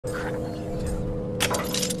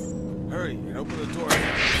open the door.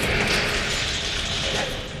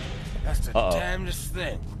 That's the damnedest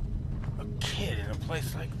thing. A kid in a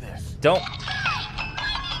place like this. Don't.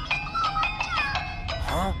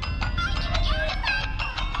 Huh?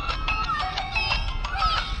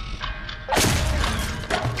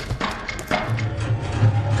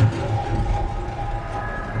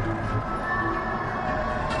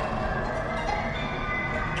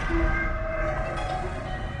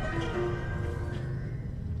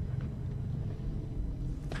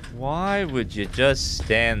 Why would you just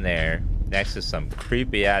stand there next to some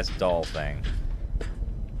creepy ass doll thing?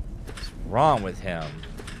 What's wrong with him?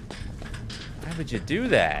 Why would you do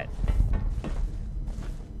that?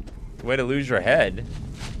 Way to lose your head.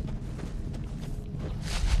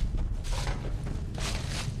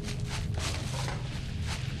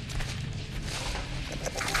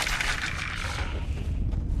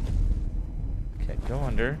 Okay, go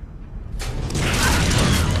under.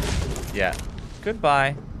 Yeah.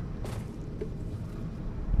 Goodbye.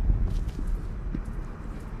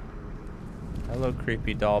 Hello,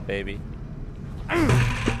 creepy doll baby.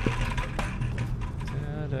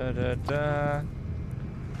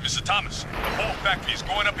 Mr. Thomas, the whole factory is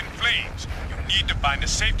going up in flames. You need to find the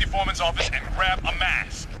safety foreman's office and grab a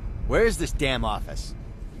mask. Where is this damn office?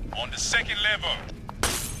 On the second level.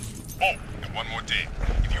 Oh, and one more thing.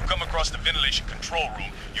 If you come across the ventilation control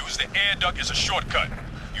room, use the air duct as a shortcut.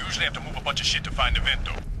 You usually have to move a bunch of shit to find the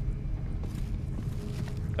vento.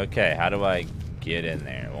 Okay, how do I get in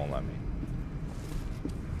there? It won't let me.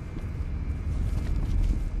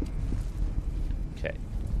 Okay.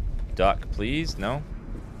 Duck, please? No?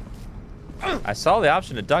 I saw the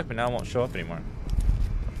option to duck, but now it won't show up anymore.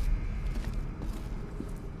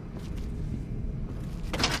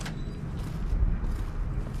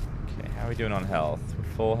 Okay, how are we doing on health? We're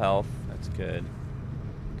full health. That's good.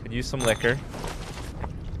 Could use some liquor.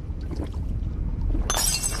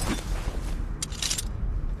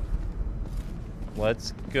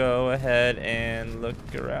 Let's go ahead and look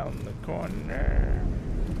around the corner.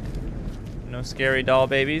 No scary doll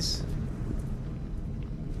babies.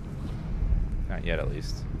 Not yet, at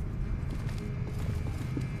least.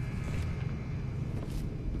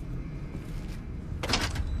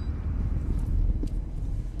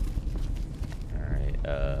 Alright,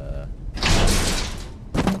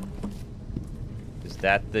 is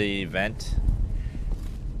that the vent?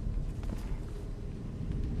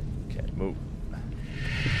 Okay, move.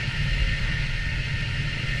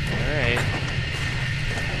 Alright.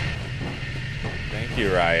 Thank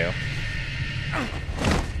you, Ryo.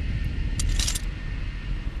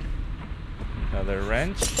 Another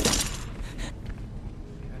wrench.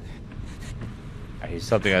 I hear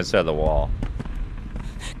something outside the wall.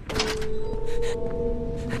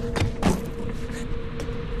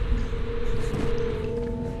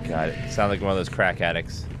 God, it sounds like one of those crack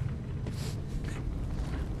addicts.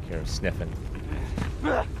 Hear him sniffing.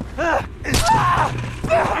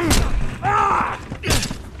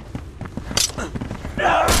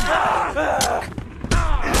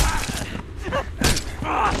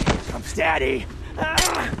 Daddy!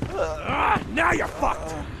 Now you're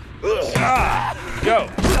fucked! Go!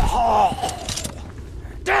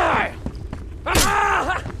 Die!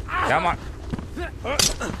 Come on!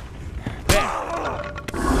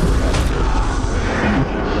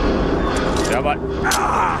 Come on!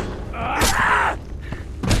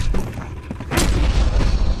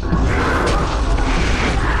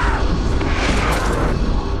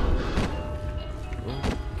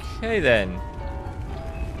 Okay then.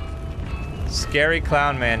 Scary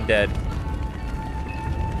clown man dead.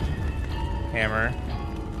 Hammer.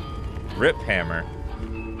 Rip hammer.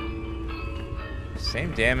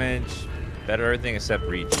 Same damage. Better everything except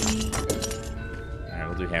reach. Alright,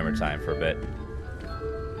 we'll do hammer time for a bit.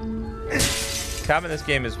 Combat in this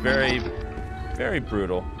game is very, very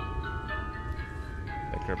brutal.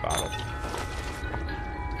 Liquor bottle.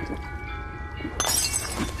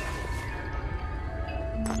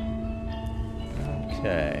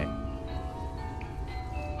 Okay.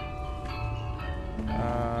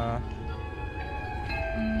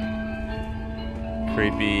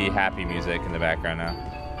 Creepy, happy music in the background now.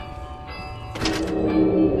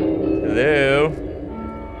 Hello?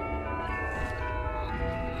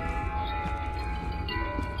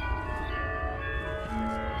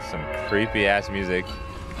 Some creepy ass music.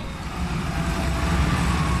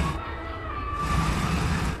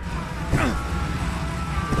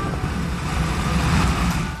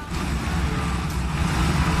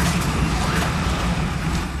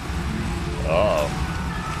 Oh.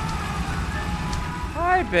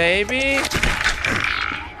 Hi, baby.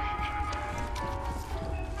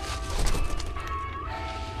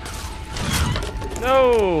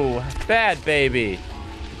 No, bad baby.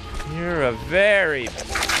 You're a very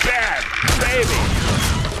bad baby.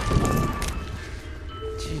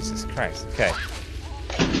 Jesus Christ. Okay.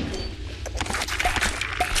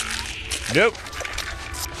 Nope.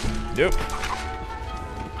 Nope.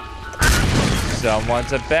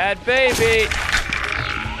 Someone's a bad baby.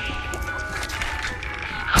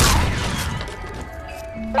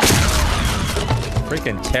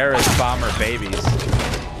 Freaking terrorist bomber babies.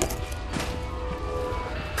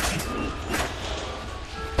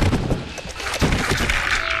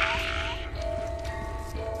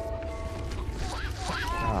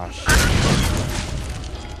 Oh, shit.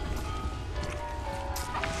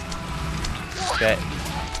 Okay.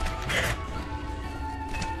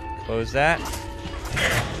 Close that.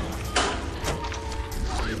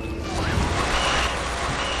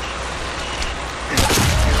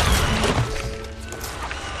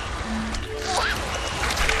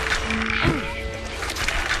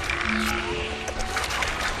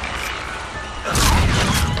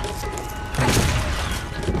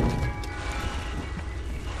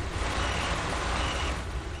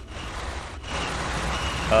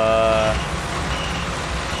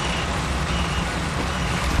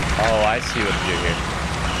 Oh, I see what to do here.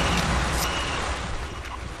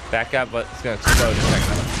 Back up, but it's gonna explode in a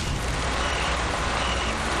second.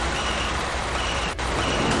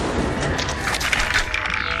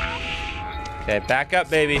 Okay, back up,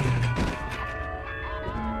 baby.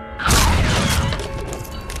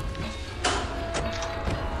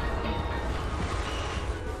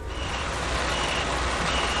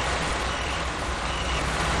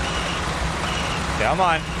 Come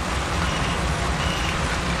on.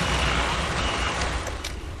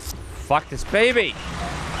 Fuck this baby.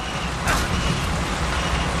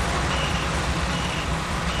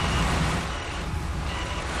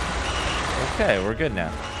 Okay, we're good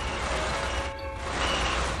now.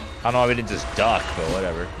 I don't know why we didn't just duck, but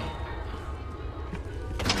whatever.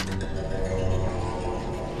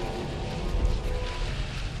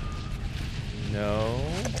 No.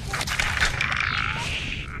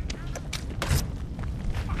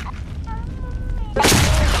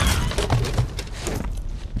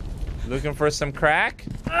 Looking for some crack?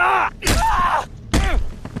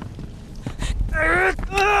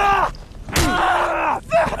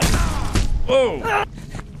 Whoa!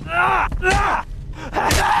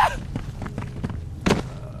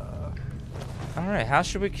 Alright, how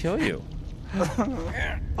should we kill you?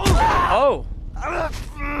 Oh! Come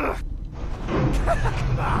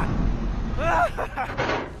on!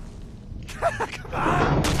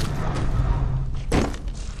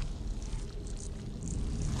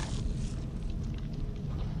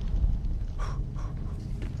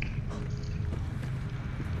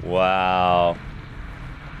 Wow.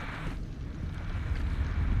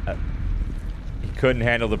 He couldn't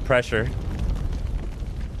handle the pressure.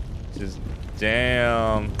 Just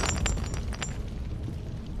damn.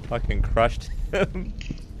 Fucking crushed him.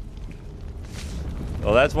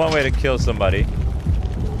 Well, that's one way to kill somebody.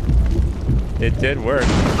 It did work.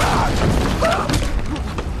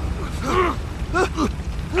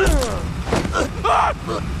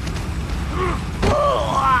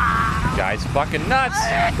 Guy's fucking nuts.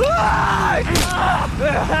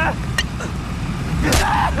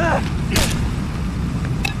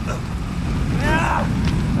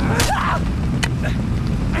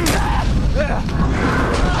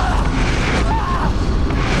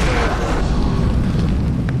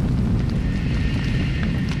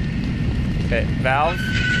 Okay, valve.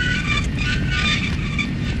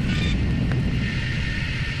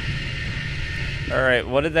 All right,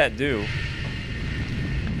 what did that do?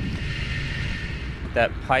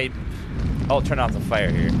 That pipe. I'll turn off the fire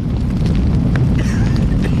here.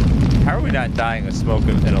 How are we not dying of smoke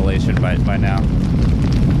inhalation by now?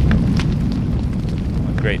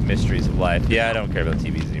 Great mysteries of life. Yeah, I don't care about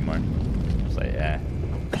TVs anymore. It's like, yeah.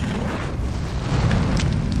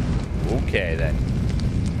 Okay then.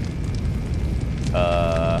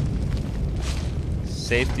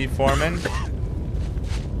 Safety foreman. Oh,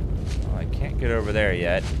 I can't get over there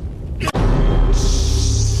yet.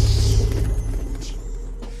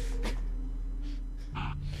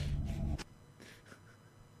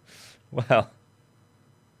 Well.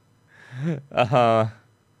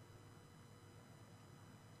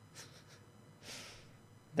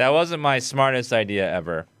 That wasn't my smartest idea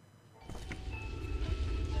ever.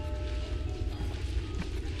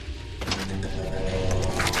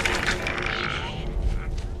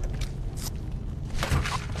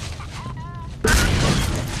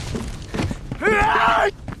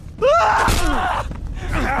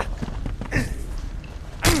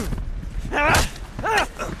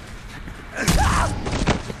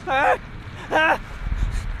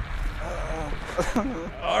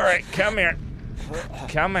 All right, come here.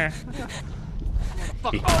 Come here.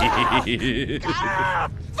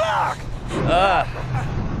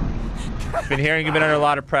 Been hearing you've been under a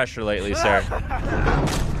lot of pressure lately, sir.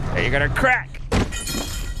 Hey, you're gonna crack.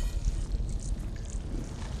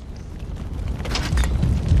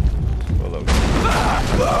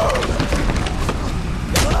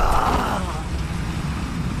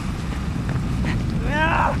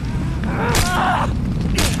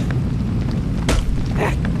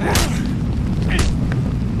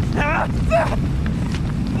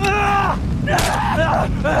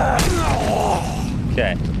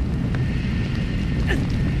 Okay.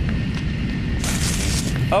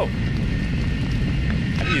 Oh.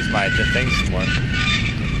 I can use my thing some more.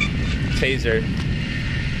 Taser.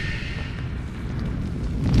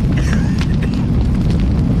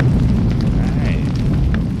 Alright.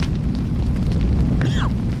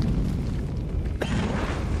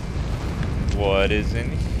 What is in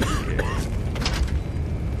here?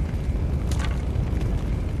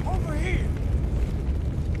 Over here.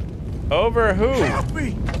 Over who? Help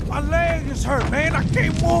me! My leg is hurt, man. I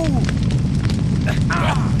can't move.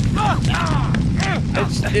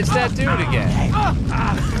 It's that dude again.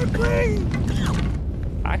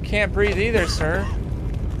 I can't breathe either, sir.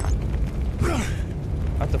 I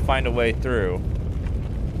have to find a way through.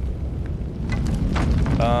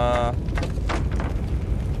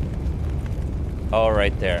 Oh,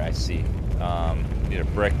 right there. I see. Need a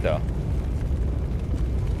brick though.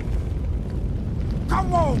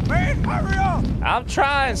 Come on, man. Hurry up. I'm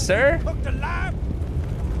trying, sir. Hook the line.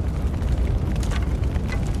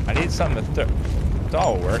 I need something to throw.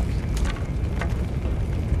 That'll work.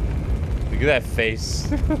 Look at that face.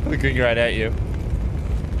 Looking right at you.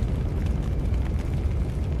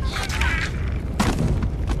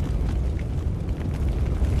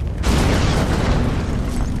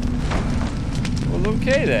 Well,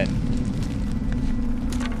 okay then.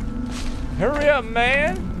 Hurry up,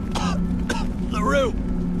 man. LaRue!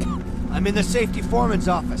 I'm in the safety foreman's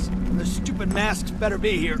office. The stupid masks better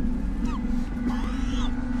be here.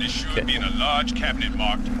 This should be in a large cabinet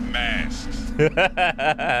marked masks.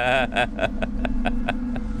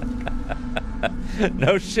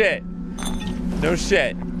 No shit. No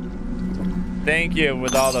shit. Thank you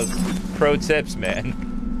with all those pro tips, man.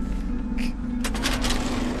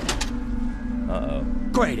 Uh-oh.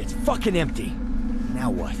 Great, it's fucking empty. Now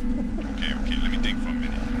what? Okay, let me think for a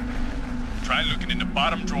minute. Try looking in the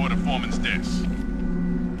bottom drawer of the foreman's desk.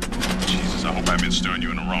 Jesus, I hope I've been stirring you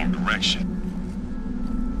in the wrong direction.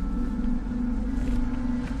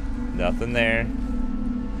 Nothing there.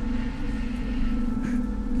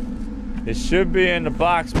 It should be in the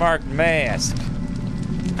box marked mask.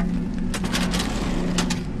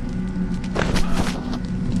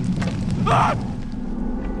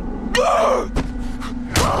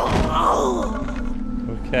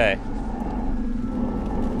 Okay.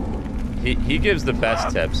 He gives the best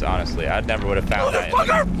tips, honestly. I never would have found that.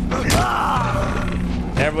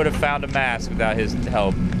 Never would have found a mask without his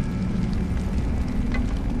help.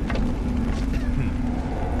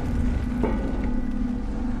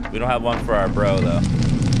 We don't have one for our bro, though.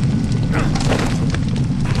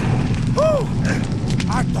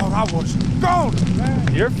 I thought I was gone,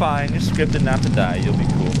 man. You're fine. You're scripted not to die. You'll be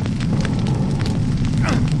cool.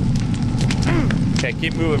 Okay,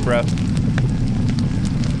 keep moving, bro.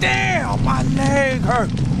 Damn, my leg hurt.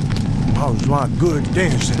 That was my good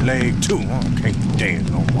dancing leg, too. I can't dance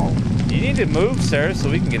no more. You need to move, sir, so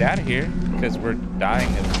we can get out of here. Because we're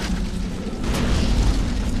dying of...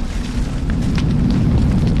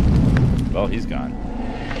 Well, he's gone.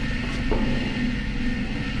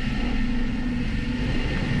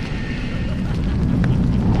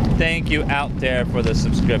 Thank you out there for the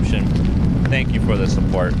subscription. Thank you for the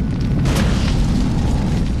support.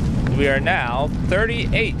 We are now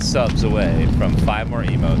 38 subs away from 5 more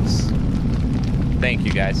emotes. Thank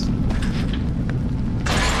you, guys.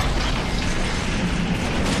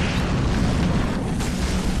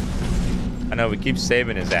 I know we keep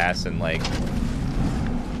saving his ass and like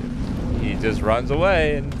he just runs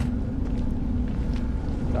away. And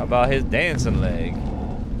how about his dancing leg?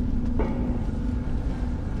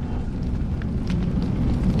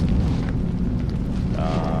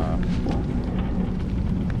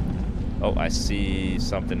 Oh, I see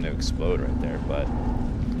something to explode right there, but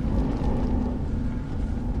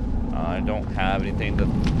I don't have anything to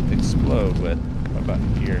explode with. What about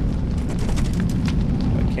here?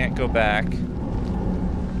 I can't go back.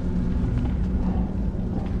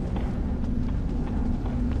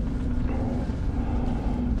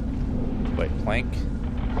 Wait, plank.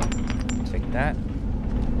 Take that.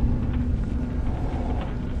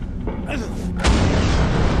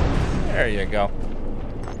 There you go.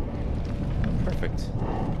 Perfect.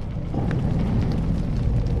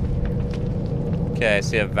 Okay, I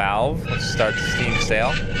see a valve. Let's start the steam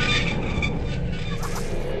sail.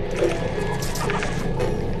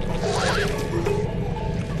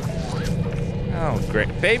 Oh, great.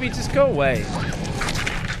 Baby, just go away.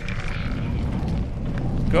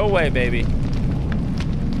 Go away, baby.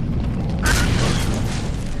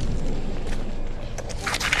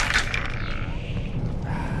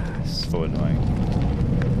 So annoying.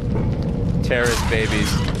 Terrorist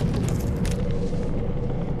babies.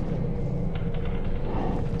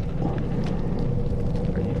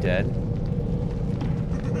 Are you dead?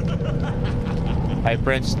 Hi,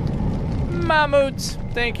 Prince. Mammut,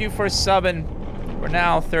 thank you for subbing. We're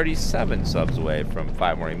now 37 subs away from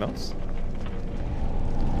 5 more emotes.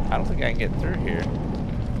 I don't think I can get through here.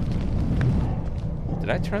 Did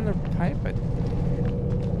I turn the pipe?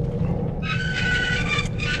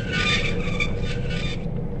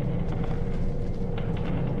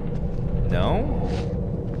 No?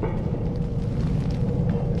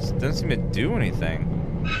 This doesn't seem to do anything.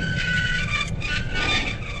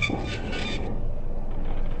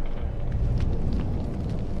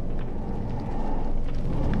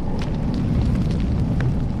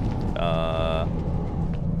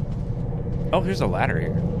 Oh, here's a ladder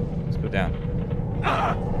here. Let's go down.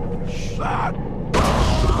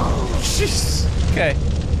 Jeez. Okay.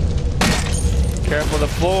 Careful of the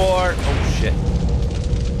floor. Oh, shit.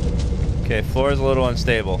 Okay, floor is a little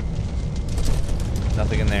unstable.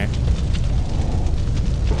 Nothing in there.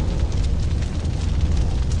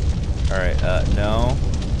 Alright, no.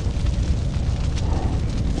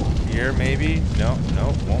 Here, maybe? No,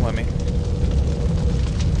 no, won't let me.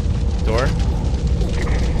 Door?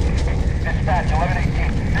 Dispatch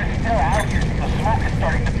 1118. They're still out here. The smoke is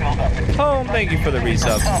starting to build up. Home, thank you for the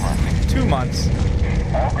resub. 2 months.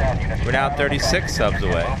 All ground units. We're now 36 subs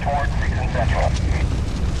away. Move towards Precinct Central.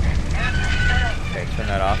 Okay, turn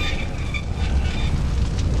that off.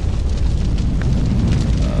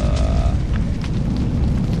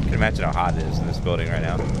 Can imagine how hot it is in this building right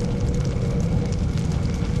now.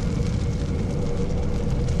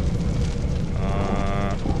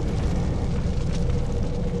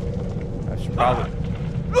 I should probably.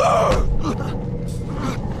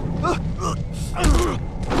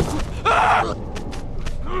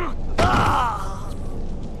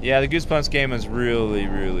 Yeah, the Goosebumps game is really,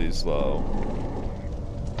 really slow.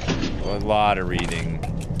 A lot of reading.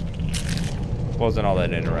 Wasn't all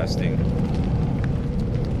that interesting.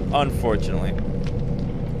 Unfortunately.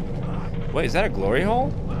 Wait, is that a glory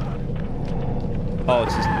hole? Oh,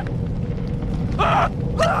 it's just...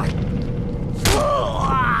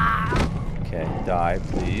 Okay, die,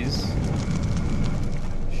 please.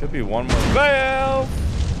 Should be one more valve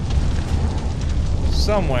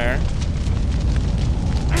somewhere.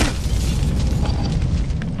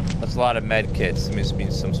 That's a lot of med kits. It must be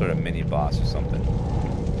some sort of mini boss or something.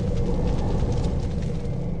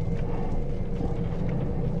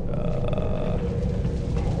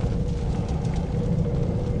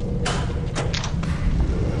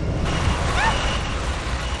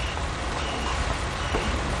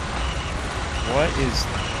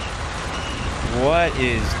 What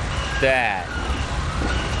is that?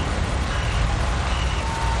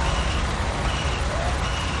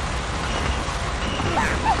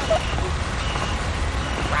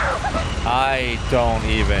 I don't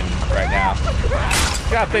even right now.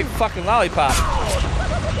 Got a big fucking lollipop.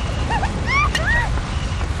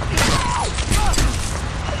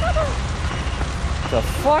 The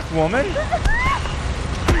fuck, woman?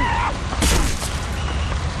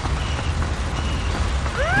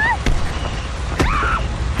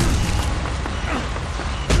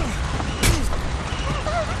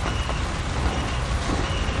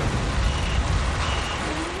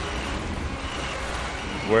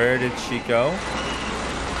 Where did she go?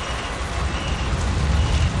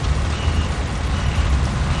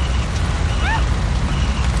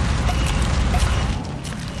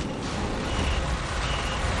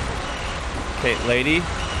 Okay, lady.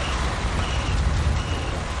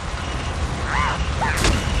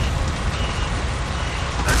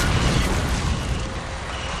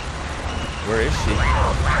 Where is she?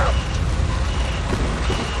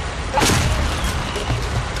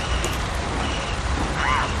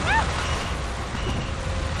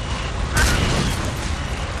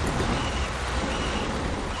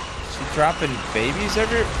 Dropping babies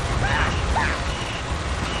everywhere?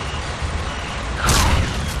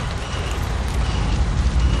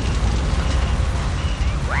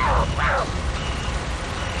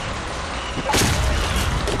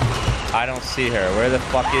 I don't see her. Where the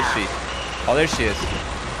fuck is she? Oh, there she is.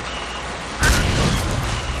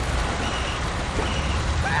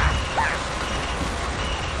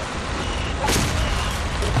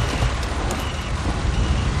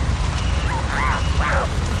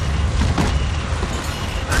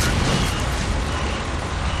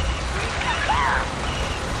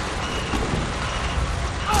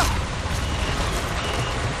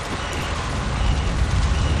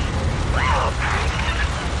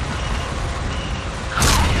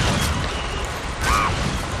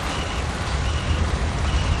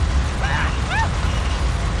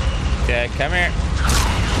 Okay, come here.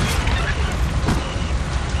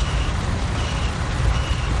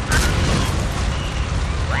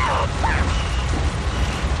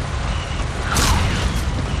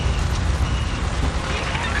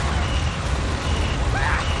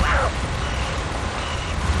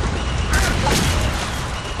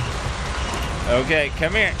 Okay,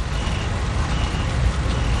 come here.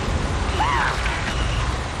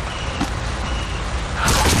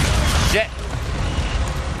 Shit.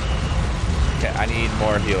 Okay, I need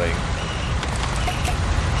more healing.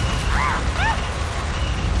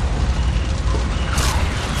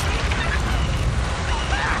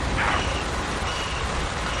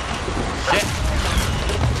 Shit.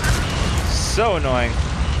 So annoying.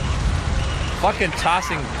 Fucking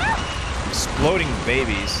tossing exploding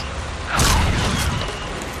babies.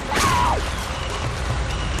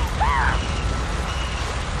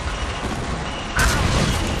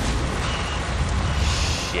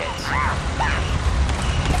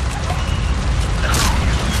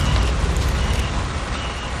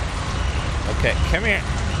 Okay, come here.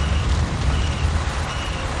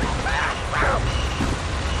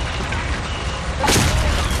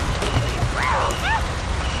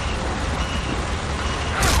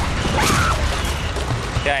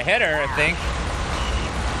 Yeah, I hit her, I think.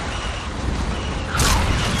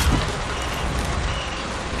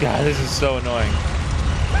 God, this is so annoying.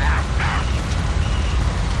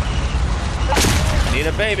 Need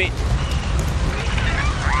a baby.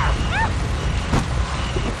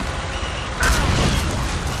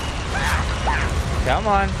 Come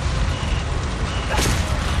on.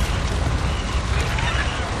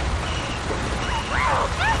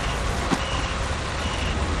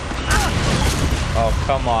 Oh,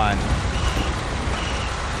 come on.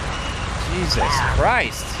 Jesus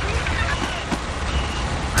Christ.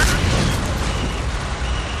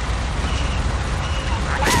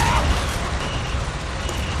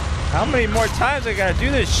 How many more times I gotta do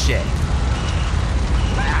this shit?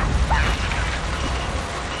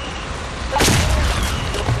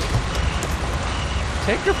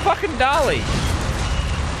 Take your fucking dolly.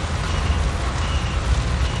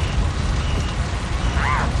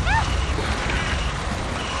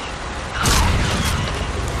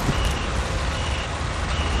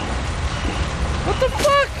 What the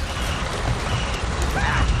fuck?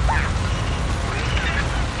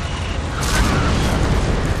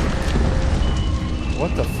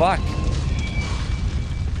 What the fuck?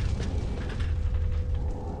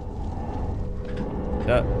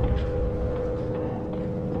 What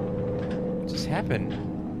just happened?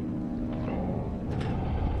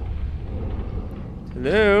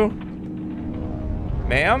 Hello?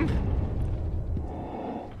 Ma'am?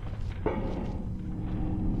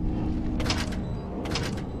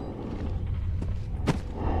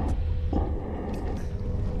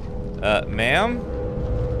 Ma'am?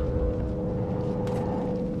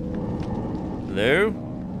 Hello?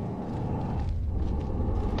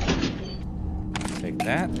 Take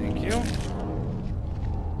that, thank you.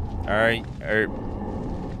 Alright,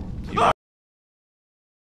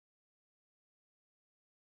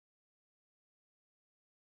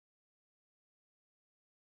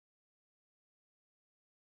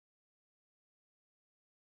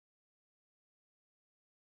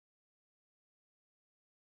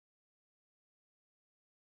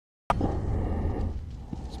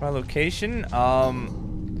 my location?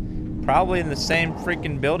 Probably in the same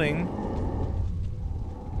freaking building.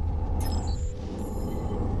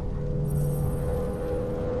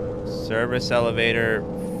 Service elevator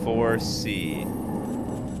 4C.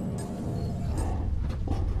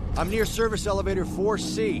 I'm near service elevator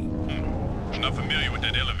 4C. I'm not familiar with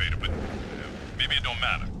that elevator, but maybe it don't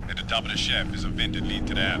matter. At the top of the shaft is a vent that leads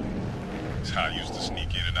to the alley. It's how I used to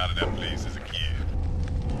sneak in and out of that place as a kid.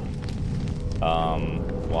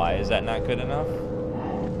 Why is that not good enough?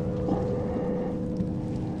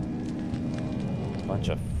 Bunch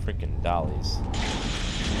of freaking dollies.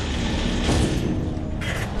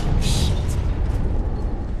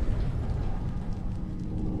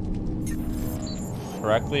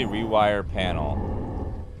 Correctly rewire panel.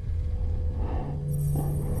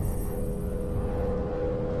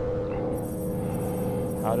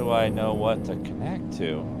 How do I know what to connect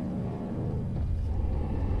to?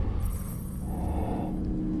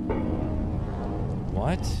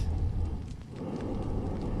 What?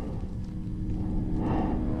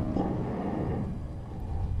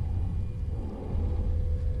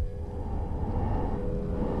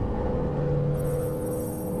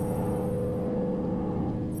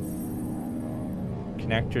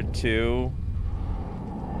 Connector 2.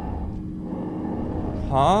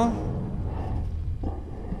 Huh?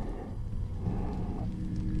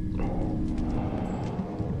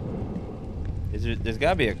 There's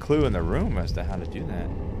gotta be a clue in the room as to how to do that.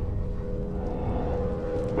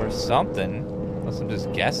 Or something. Unless I'm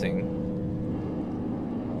just guessing.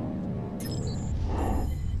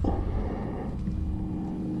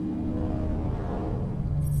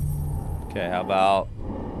 Okay, how about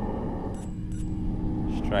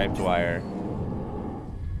striped wire?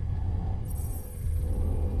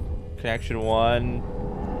 Connection 1,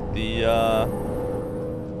 the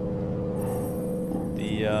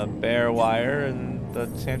bare wire, and the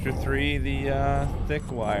center 3, the thick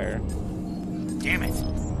wire. Damn it.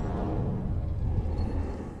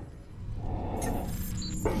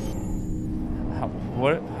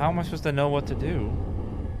 How am I supposed to know what to do?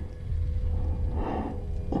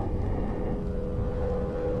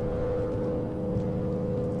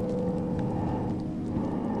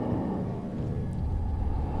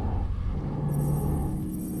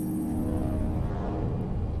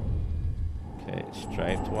 Okay,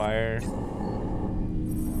 striped wire.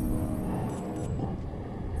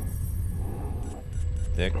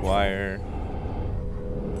 Thick wire.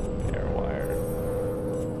 Bare wire.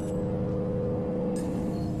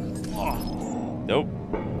 Nope.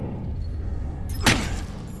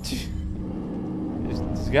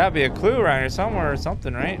 There's gotta be a clue around here somewhere or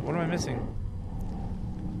something, right? What am I missing?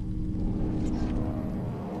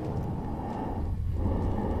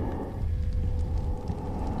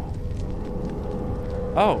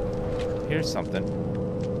 Oh, here's something.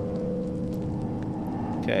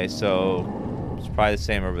 Okay, so it's probably the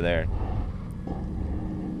same over there.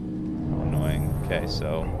 Oh, annoying. Okay,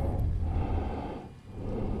 so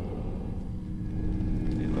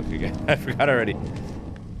look again. I forgot already.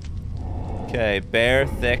 Okay, bare,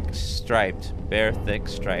 thick, striped. Bare, thick,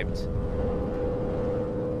 striped.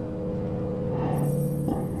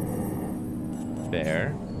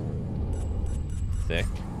 Bare, thick,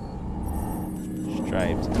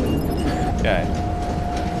 striped. Okay.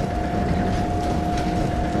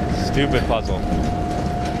 Stupid puzzle.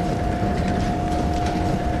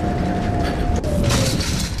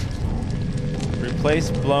 Replace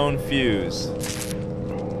blown fuse.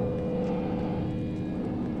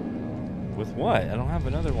 With what? I don't have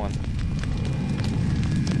another one.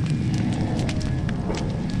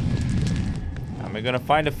 How am I gonna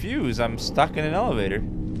find a fuse? I'm stuck in an elevator.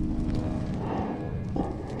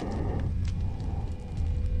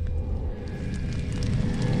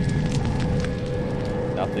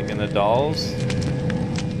 Nothing in the dolls.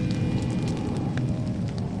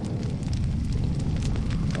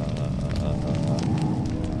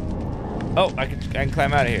 Oh, I can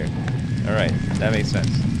climb out of here. All right, that makes sense.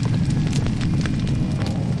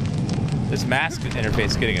 This mask interface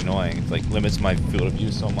is getting annoying. It's like limits my field of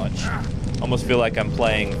view so much. Almost feel like I'm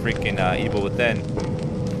playing freaking Evil Within.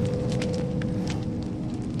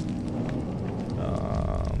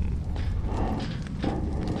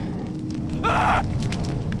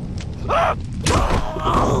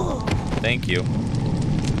 Thank you.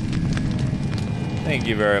 Thank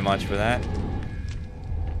you very much for that.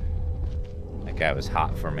 That guy was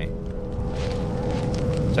hot for me.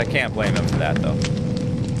 So I can't blame him for that, though.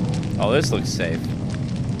 Oh, this looks safe.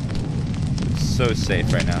 So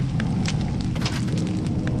safe right now.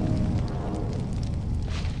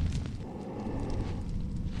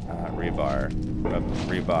 Rebar.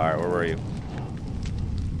 Rebar, where were you?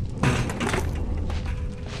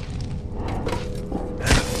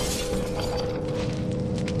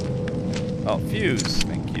 Oh, fuse.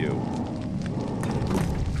 Thank you.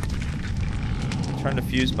 Turn the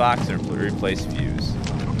fuse box and replace fuse.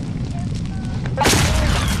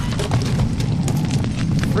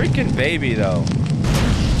 Freaking baby, though.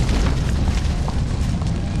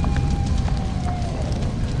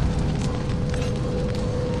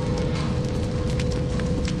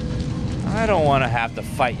 I don't want to have to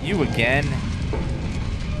fight you again.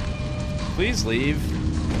 Please leave.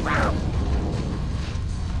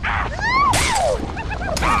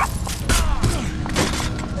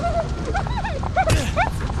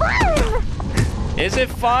 Is it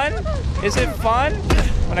fun? Is it fun?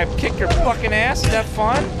 When I kick your fucking ass? Is that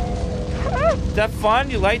fun? Is that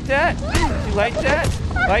fun? You like that? You like that?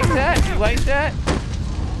 Like that? You like that?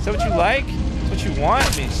 Is that what you like? Is that what you want?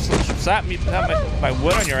 I mean, slap me, my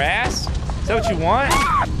wood on your ass? Is that what you want?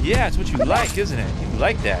 Yeah, it's what you like, isn't it? You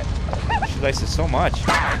like that. She likes it so much.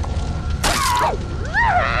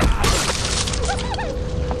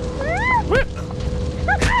 Whip.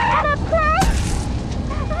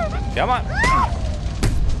 Come on.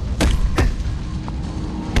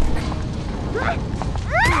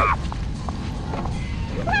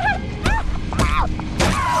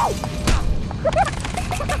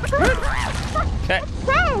 Okay.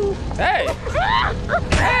 Hey!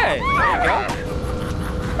 Hey! There you go.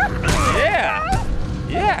 Yeah!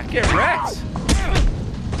 Yeah, get wrecked!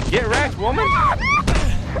 Get wrecked, woman!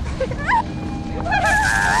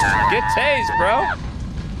 Get tased, bro!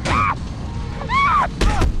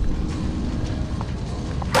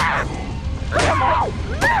 Come on!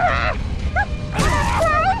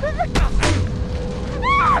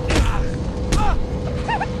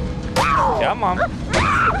 Come on!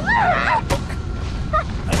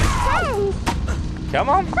 Come on! Come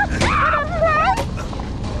on!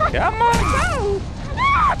 Come on!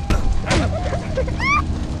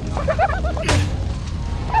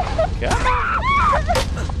 God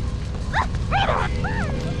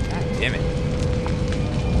damn it.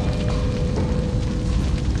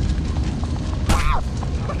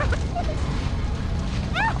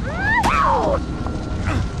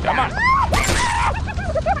 Come on!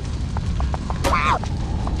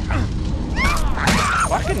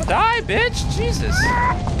 Fucking die, bitch! Jesus!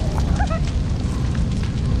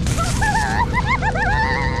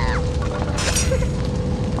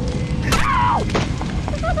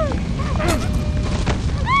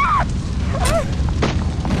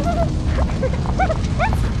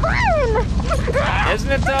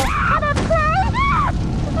 Isn't it though?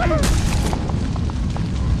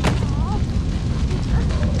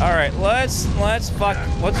 All right, let's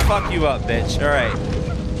fuck you up, bitch.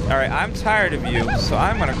 All right, I'm tired of you, so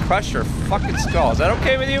I'm gonna crush your fucking skull. Is that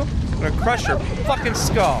okay with you? I'm gonna crush your fucking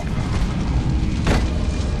skull.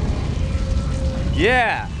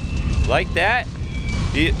 Yeah, like that.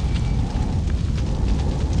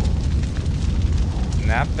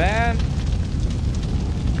 Not bad.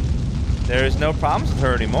 There's no problems with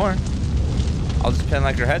her anymore. I'll just pin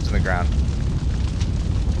like her head's in the ground.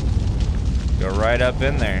 Go right up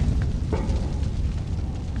in there.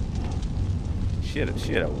 She had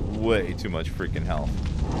a way too much freaking health.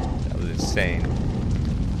 That was insane.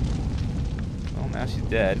 Oh, now she's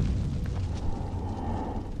dead.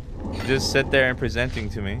 She just sit there and presenting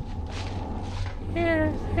to me.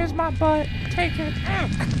 Here's my butt. Take it.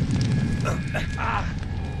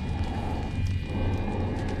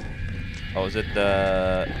 Oh, is it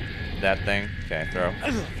that thing? Okay, throw.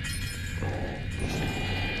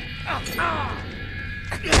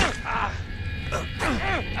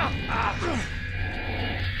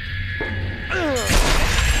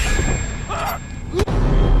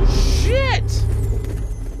 Shit!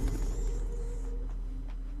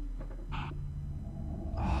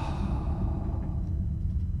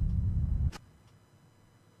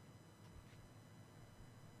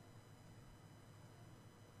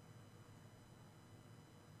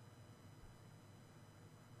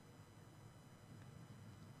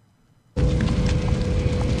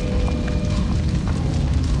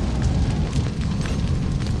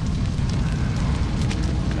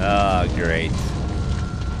 Oh, great.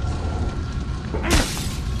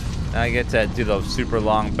 Now I get to do the super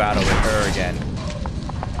long battle with her again.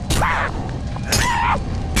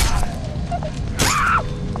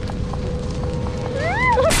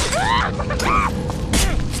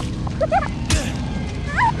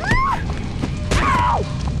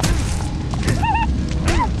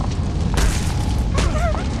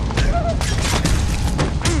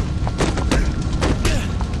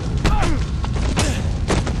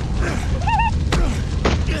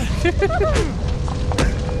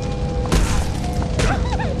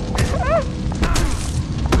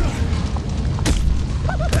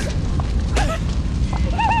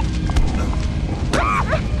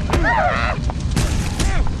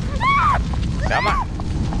 Come on.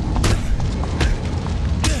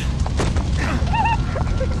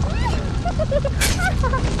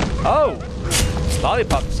 Oh!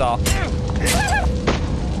 Lollipop saw.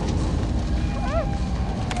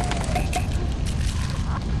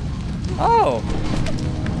 Oh!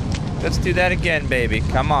 Let's do that again, baby.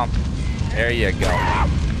 Come on. There you go.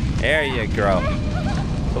 There you go.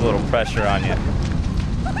 Put a little pressure on you.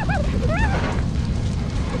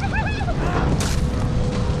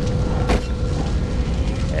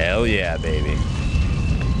 Hell yeah, baby.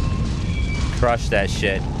 Crush that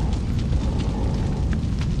shit.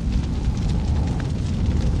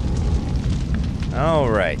 All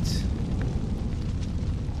right.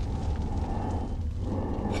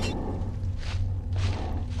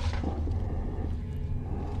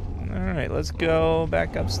 All right, let's go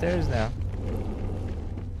back upstairs now.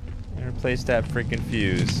 And replace that freaking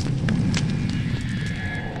fuse.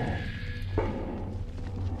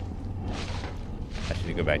 I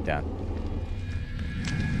should go back down.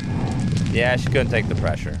 Yeah, she couldn't take the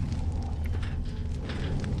pressure.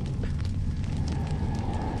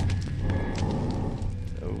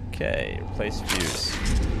 Okay, replace fuse.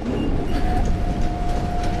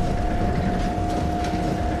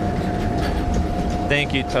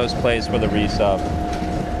 Thank you, Toast Plays, for the resub.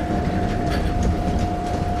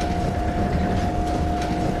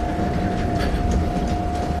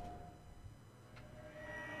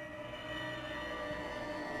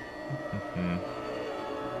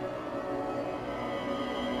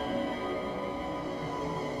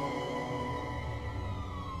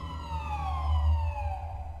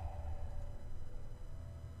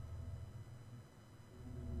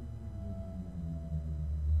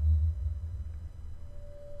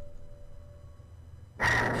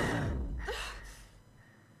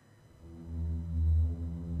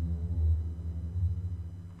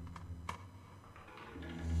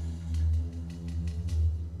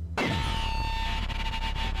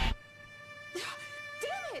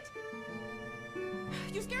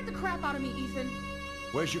 You scared the crap out of me, Ethan.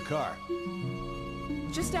 Where's your car?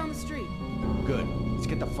 Just down the street. Good. Let's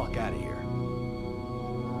get the fuck out of here.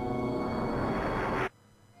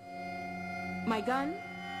 My gun?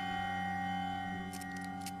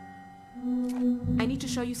 I need to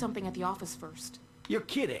show you something at the office first. You're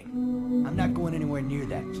kidding. I'm not going anywhere near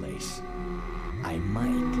that place. I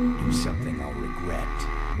might do something I'll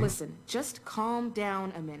regret. Listen, just calm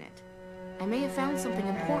down a minute. I may have found something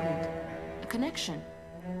important. A connection.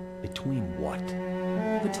 Between what?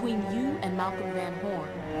 Between you and Malcolm Van Horn.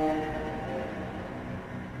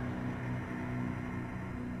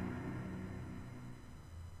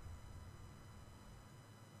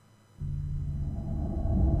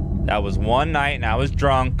 That was one night and I was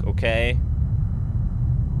drunk, okay?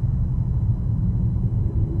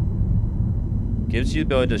 Gives you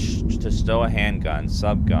the ability to stow a handgun,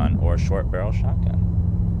 subgun, or a short barrel shotgun.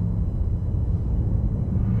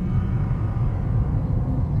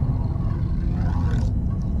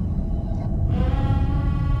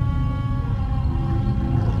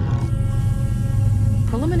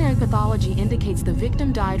 Preliminary pathology indicates the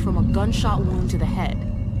victim died from a gunshot wound to the head.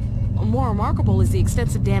 More remarkable is the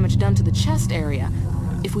extensive damage done to the chest area.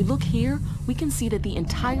 If we look here, we can see that the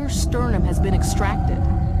entire sternum has been extracted.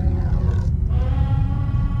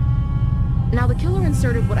 Now, the killer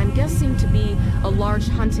inserted what I'm guessing to be a large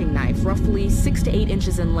hunting knife, roughly 6 to 8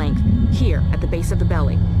 inches in length, here at the base of the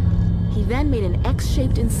belly. He then made an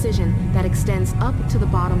X-shaped incision that extends up to the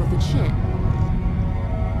bottom of the chin.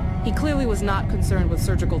 He clearly was not concerned with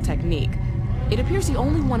surgical technique. It appears he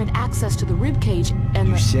only wanted access to the ribcage and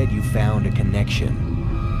You said you found a connection.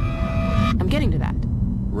 I'm getting to that.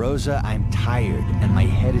 Rosa, I'm tired, and my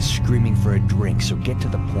head is screaming for a drink, so get to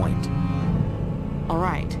the point. All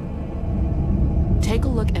right. Take a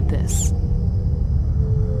look at this.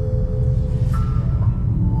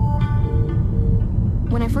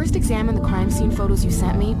 When I first examined the crime scene photos you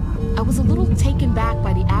sent me, I was a little taken back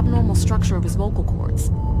by the abnormal structure of his vocal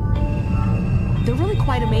cords. They're really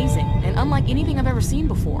quite amazing, and unlike anything I've ever seen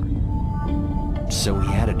before. So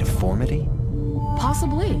he had a deformity?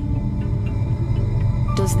 Possibly.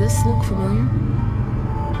 Does this look familiar?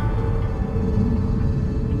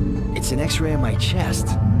 It's an X-ray of my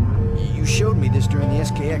chest. You showed me this during the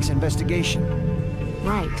SKX investigation.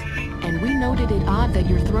 Right. And we noted it odd that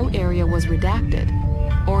your throat area was redacted.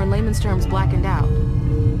 Or in layman's terms, blackened out.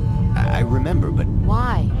 I remember, but...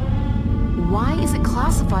 Why? Why is it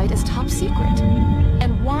classified as top secret?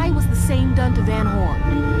 And why was the same done to Van Horn?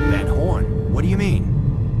 Van Horn? What do you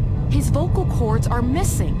mean? His vocal cords are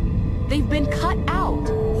missing. They've been cut out.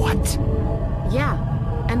 What? Yeah.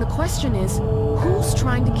 And the question is, who's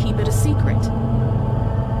trying to keep it a secret?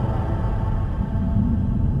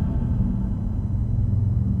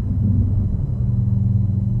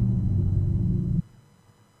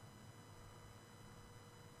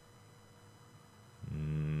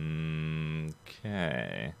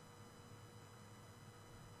 Okay.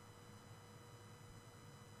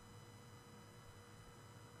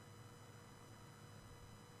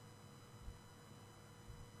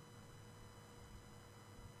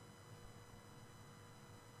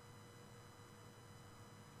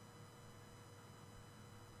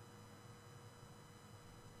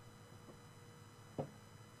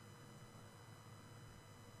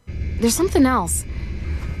 There's something else.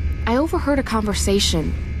 I overheard a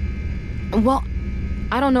conversation. Well,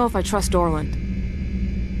 I don't know if I trust Dorland.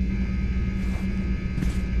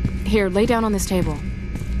 Here, lay down on this table.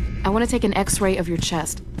 I want to take an X-ray of your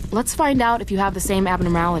chest. Let's find out if you have the same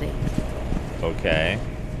abnormality. Okay.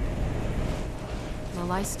 Now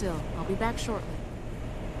lie still. I'll be back shortly.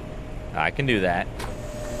 I can do that.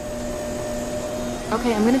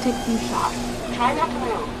 Okay, I'm gonna take a few shots. Try not to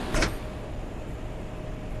move.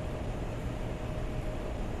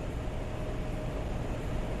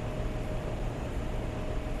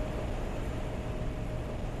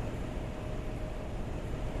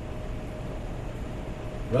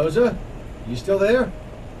 Rosa, you still there?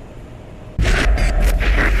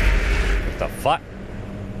 What the fuck?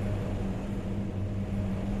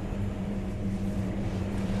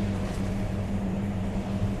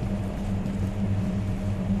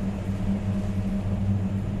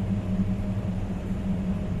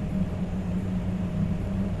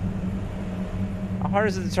 How hard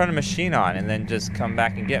is it to turn a machine on and then just come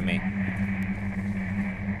back and get me?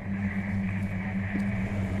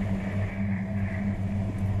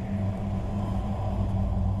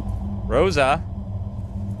 Rosa?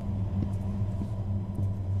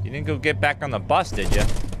 You didn't go get back on the bus, did you?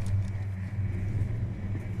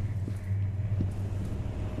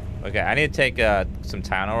 Okay, I need to take some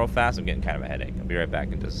Tylenol real fast. I'm getting kind of a headache. I'll be right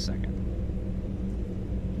back in just a second.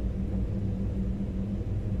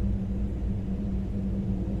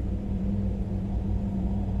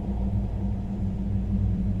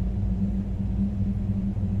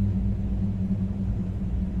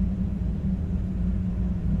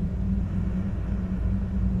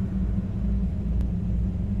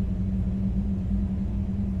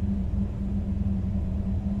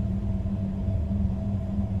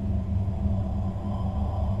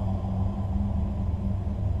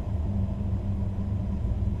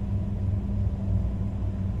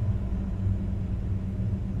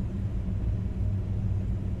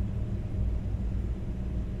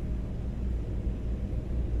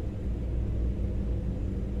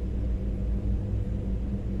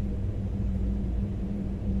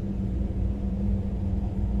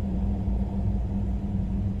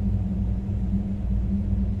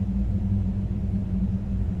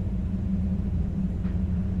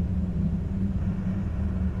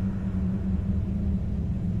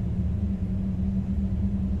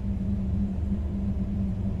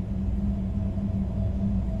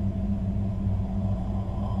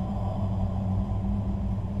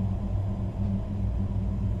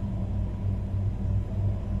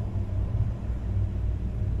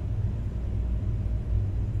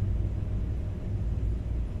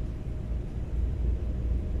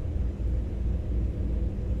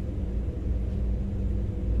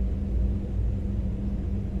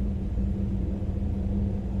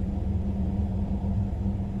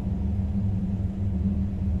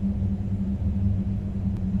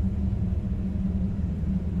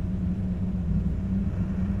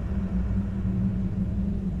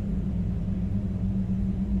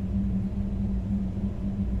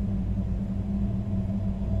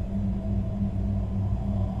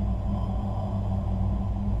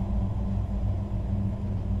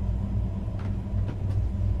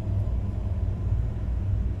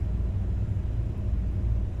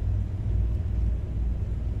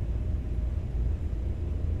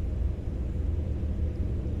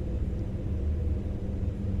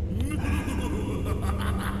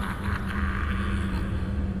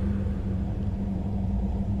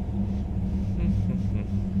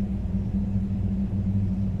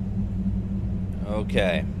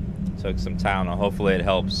 Okay, took some Tylenol. Hopefully it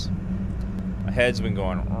helps. My head's been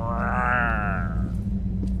going.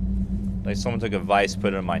 Like someone took a vice,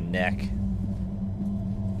 put it in my neck.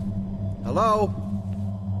 Hello?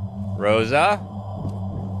 Rosa?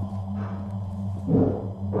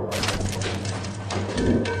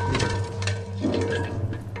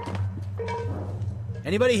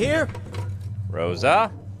 Anybody here? Rosa?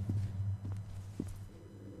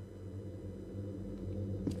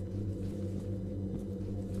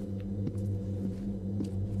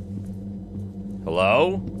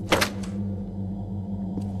 Hello?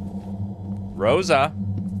 Rosa? I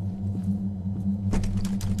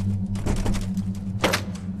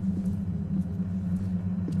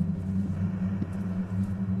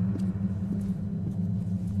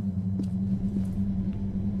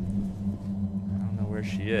don't know where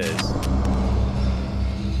she is.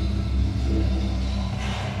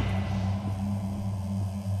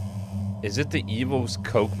 Is it the Evil's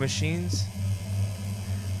Coke machines?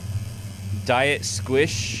 Diet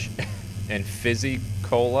Squish and Fizzy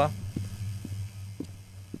Cola.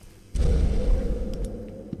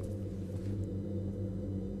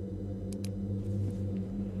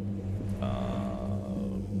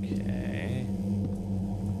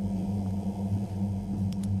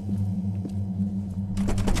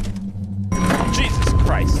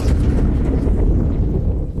 Christ.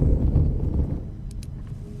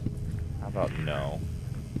 How about no?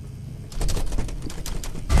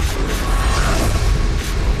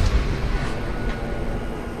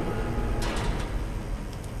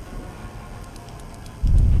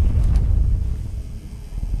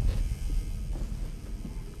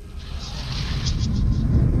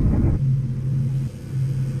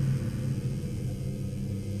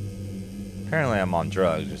 Apparently I'm on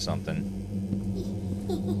drugs or something.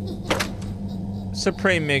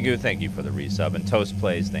 Supreme Migu, thank you for the resub. And Toast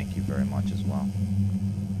Plays, thank you very much as well.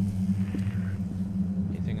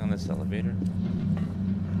 Anything on this elevator?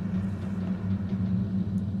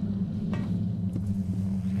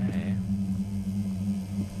 Okay.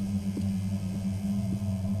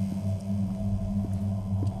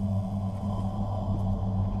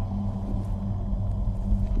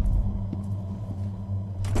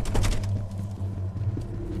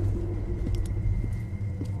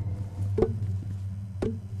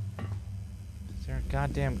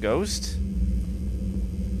 Goddamn ghost.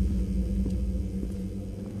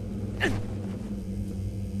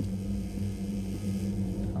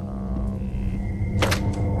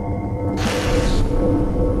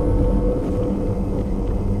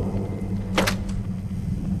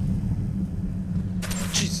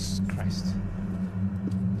 Jesus Christ.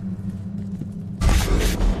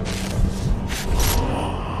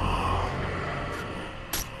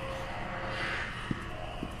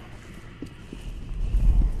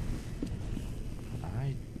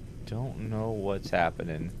 Don't know what's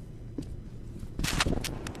happening.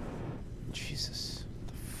 Jesus. What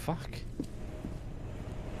the fuck?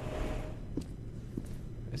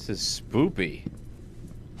 This is spoopy.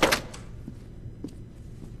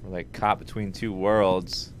 We're like caught between two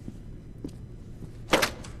worlds.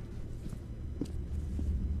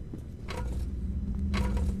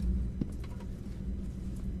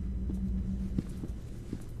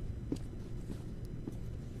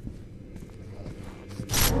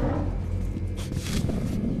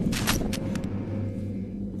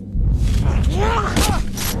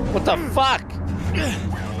 What the fuck?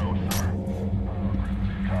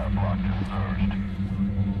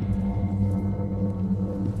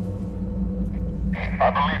 I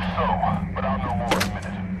believe so, but I'll know more in a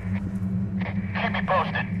minute. Keep me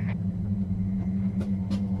posted.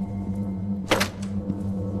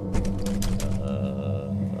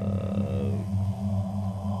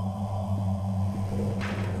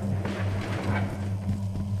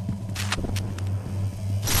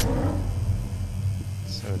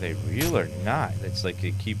 So are they real or not? It's like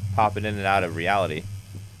they keep popping in and out of reality.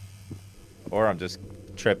 Or I'm just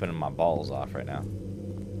tripping my balls off right now.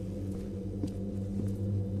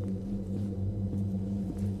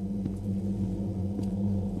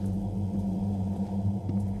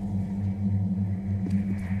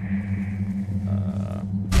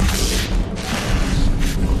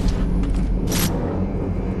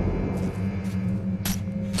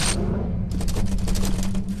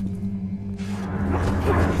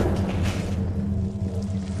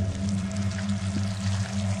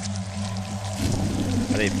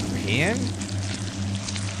 Are they peeing?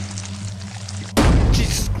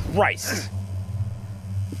 Jesus Christ!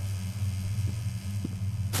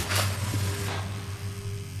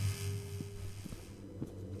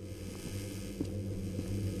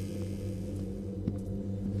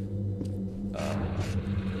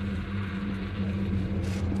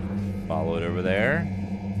 Follow it over there.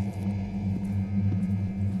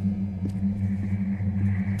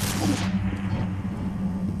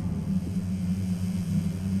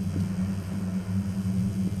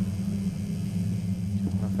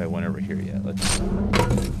 I went over here yet. Let's see.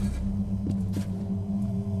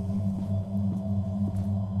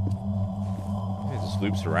 It just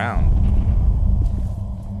loops around.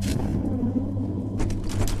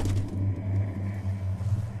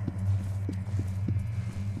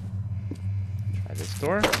 Try this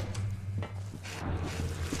door.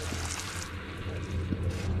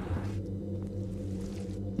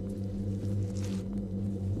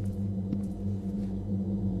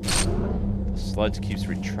 Sludge keeps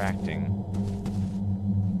retracting.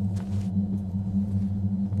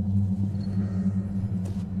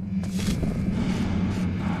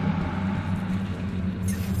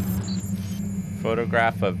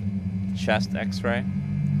 Photograph of chest x-ray.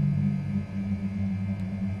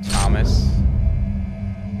 Thomas.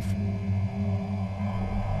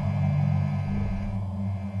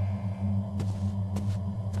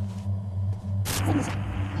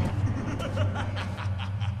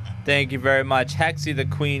 Thank you very much. Hexy the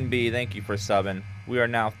Queen Bee, thank you for subbing. We are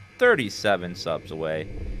now 37 subs away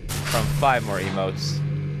from 5 more emotes.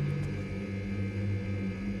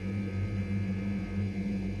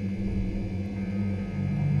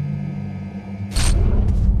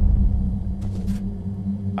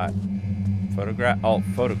 Photograph? Oh,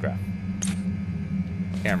 photograph.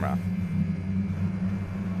 Camera.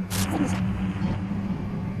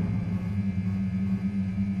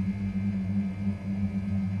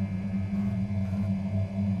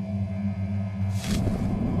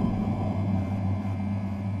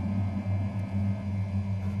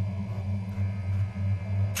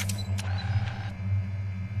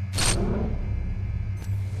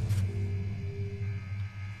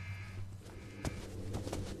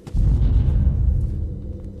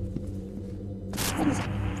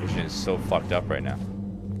 Vision is so fucked up right now.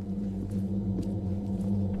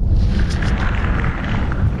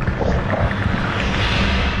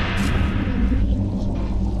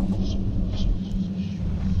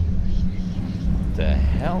 What the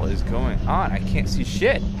hell is going on? I can't see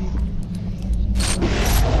shit.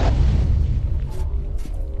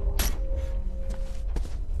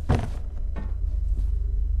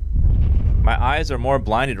 My eyes are more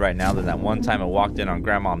blinded right now than that one time I walked in on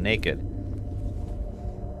Grandma naked.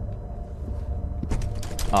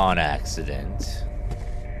 On accident.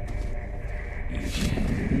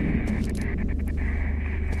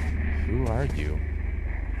 Who are you?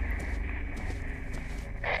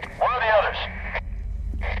 Where are the others?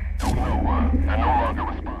 Don't know. They're no longer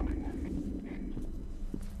responding.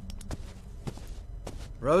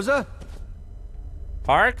 Rosa?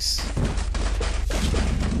 Parks?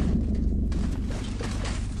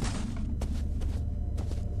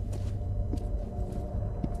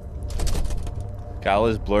 God, all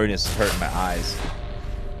this blurriness is hurting my eyes.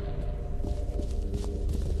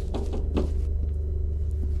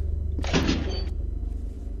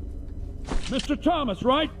 Mr. Thomas,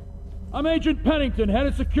 right? I'm Agent Pennington, head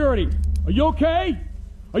of security. Are you okay?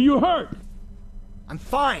 Are you hurt? I'm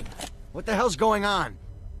fine. What the hell's going on?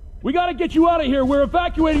 We gotta get you out of here. We're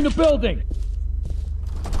evacuating the building.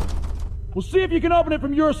 We'll see if you can open it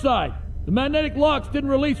from your side. The magnetic locks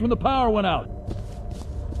didn't release when the power went out.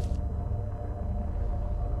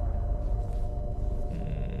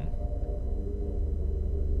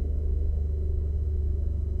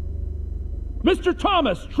 Mr.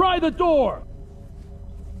 Thomas, try the door!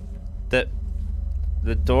 The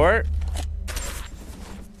door?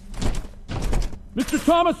 Mr.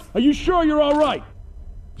 Thomas, are you sure you're all right?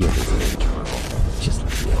 Just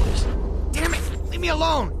like the others. Damn it! Leave me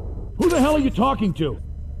alone! Who the hell are you talking to?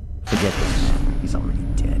 Forget this. He's already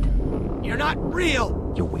dead. You're not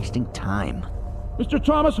real! You're wasting time. Mr.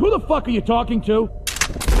 Thomas, who the fuck are you talking to?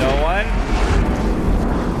 No one?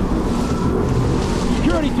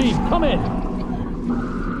 Security team, come in!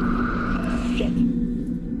 Shit.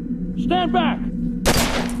 Stand back!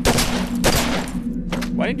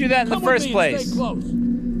 Why didn't you do that in the first place? Stay close.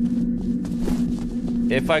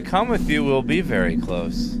 If I come with you, we'll be very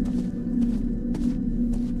close.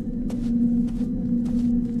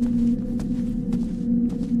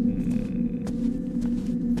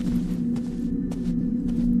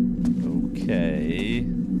 Okay.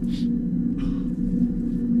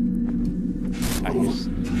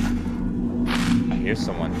 I hear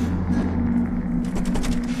someone.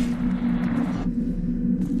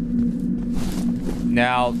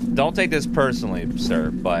 Now, don't take this personally,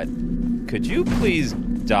 sir, but could you please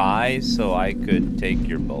die so I could take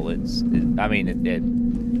your bullets? I mean,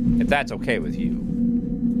 if that's okay with you.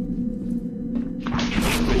 If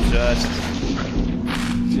you could just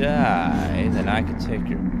die, then I could take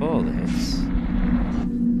your bullets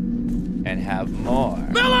and have more.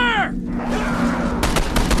 Miller!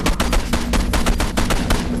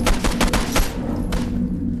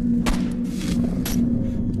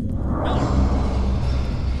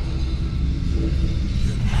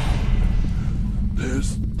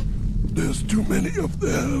 There's too many of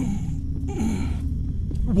them.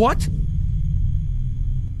 What?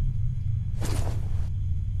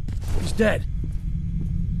 He's dead.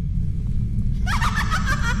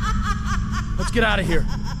 Let's get out of here.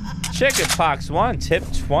 Chickenpox1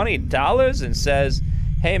 tipped $20 and says,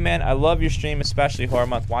 "Hey man, I love your stream, especially Horror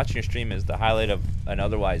Month. Watching your stream is the highlight of an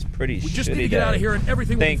otherwise pretty shitty day. We just need to get out of here and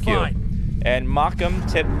everything will be fine." Thank you. And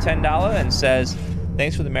Mock'em tipped $10 and says,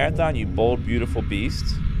 "Thanks for the marathon, you bold, beautiful beast."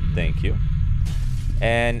 Thank you.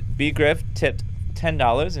 And B Griff tipped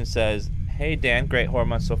 $10 and says, "Hey Dan, great Horror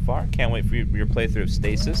Month so far. Can't wait for your playthrough of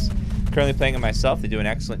Stasis. Currently playing it myself. They do an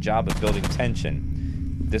excellent job of building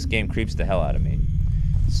tension. This game creeps the hell out of me.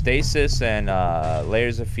 Stasis and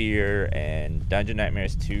Layers of Fear and Dungeon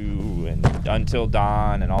Nightmares 2 and Until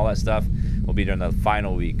Dawn and all that stuff will be during the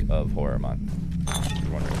final week of Horror Month. If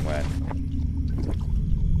you're wondering when.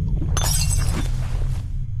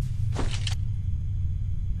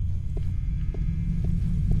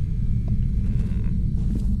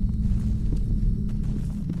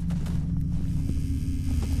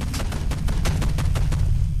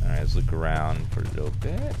 the ground for a little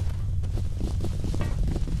bit.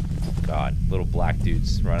 God, little black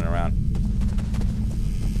dudes running around.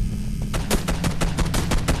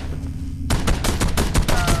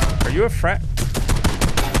 Are you a friend?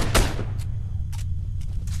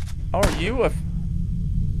 Oh, are you a...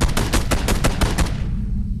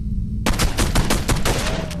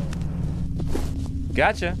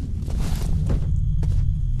 Gotcha.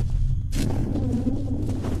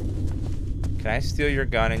 Can I steal your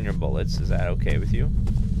gun and your bullets? Is that okay with you?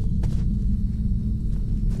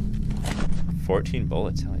 14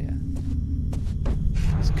 bullets, hell yeah.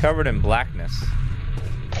 It's covered in blackness.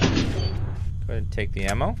 Go ahead and take the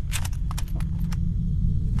ammo.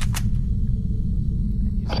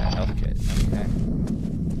 Use that health kit. Okay.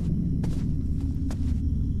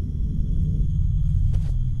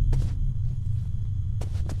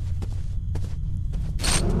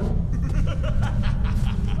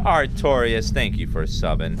 Artorius, thank you for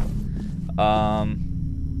subbing.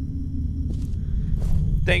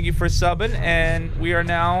 Thank you for subbing, and we are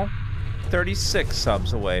now 36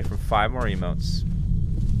 subs away from 5 more emotes.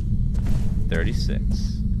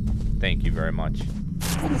 36. Thank you very much.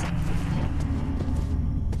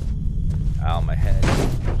 Ow, my head.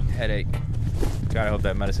 Headache. God, I hope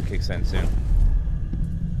that medicine kicks in soon.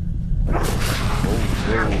 Oh,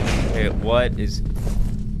 hey, what is...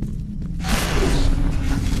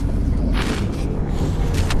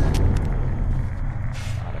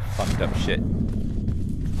 Fucked up shit.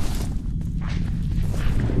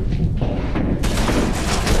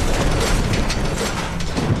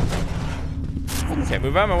 Okay,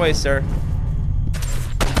 move out of my way, sir.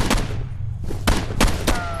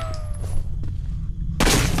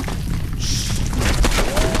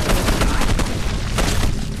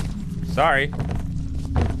 Sorry.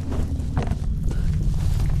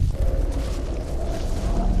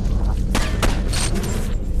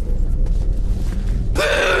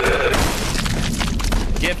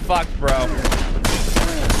 Get fucked, bro.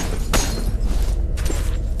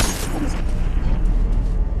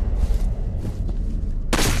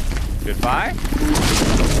 Goodbye.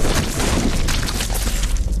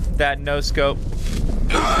 That no scope.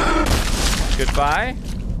 Goodbye.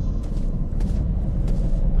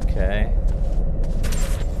 Okay.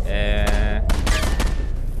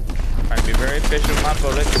 Trying to be very efficient with my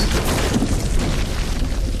bullets.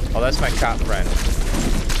 Oh, that's my cop friend.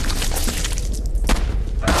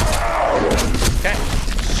 Okay.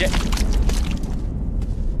 Shit.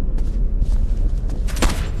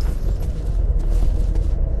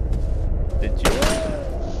 Did you?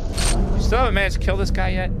 You still haven't managed to kill this guy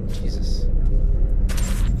yet? Jesus.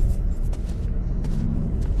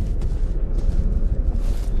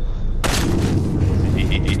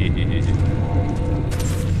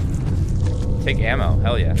 Take ammo.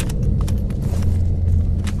 Hell yeah.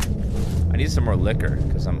 I need some more liquor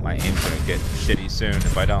because my aim's gonna get shitty soon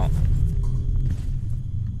if I don't.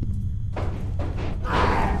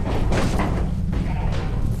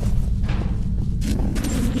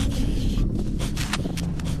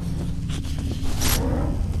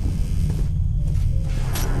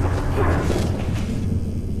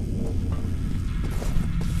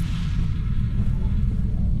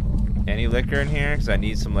 Any liquor in here? Because I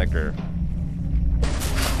need some liquor.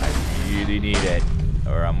 I really need it,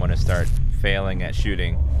 or I'm gonna start failing at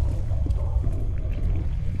shooting.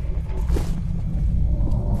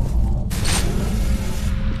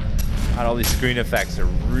 God, all these screen effects are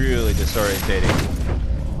really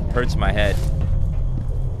disorientating. Hurts my head.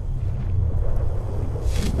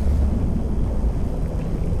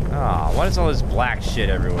 Ah, what is all this black shit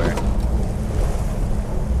everywhere?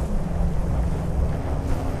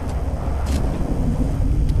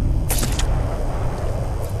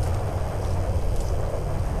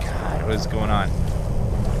 What is going on?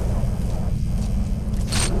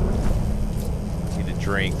 Need a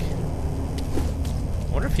drink.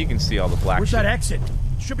 I wonder if he can see all the black Where's shit. that exit?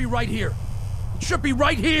 It should be right here. It should be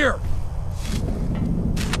right here!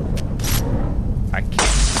 I can't.